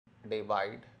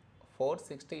divide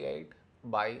 468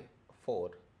 by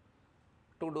 4.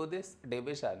 To do this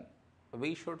division,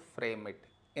 we should frame it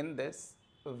in this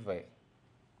way.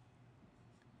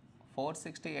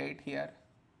 468 here,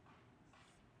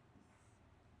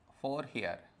 4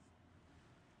 here.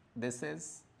 This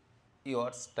is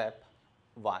your step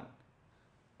 1.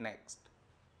 Next,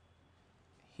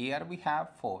 here we have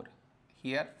 4,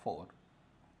 here 4.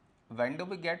 When do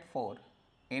we get 4?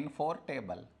 In 4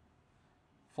 table,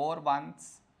 4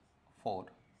 ones 4.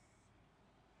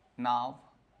 Now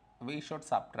we should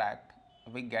subtract,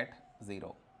 we get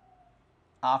 0.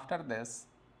 After this,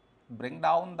 bring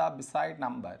down the beside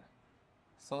number,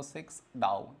 so 6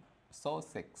 down, so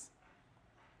 6.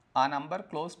 A number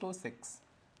close to 6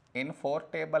 in 4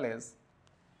 table is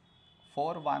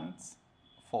 4 ones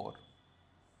 4.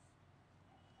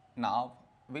 Now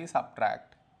we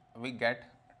subtract, we get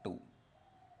 2.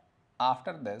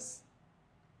 After this,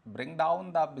 bring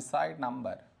down the beside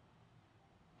number,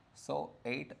 so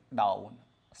 8 down,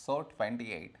 so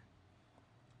 28.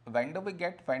 When do we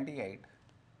get 28?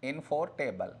 In 4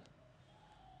 table,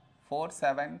 4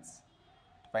 sevens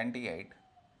 28.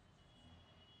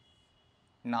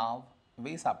 Now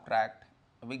we subtract,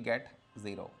 we get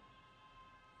 0.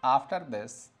 After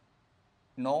this,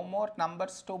 no more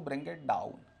numbers to bring it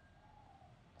down,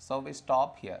 so we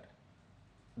stop here.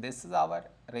 This is our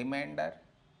remainder,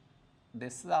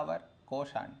 this is our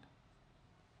quotient.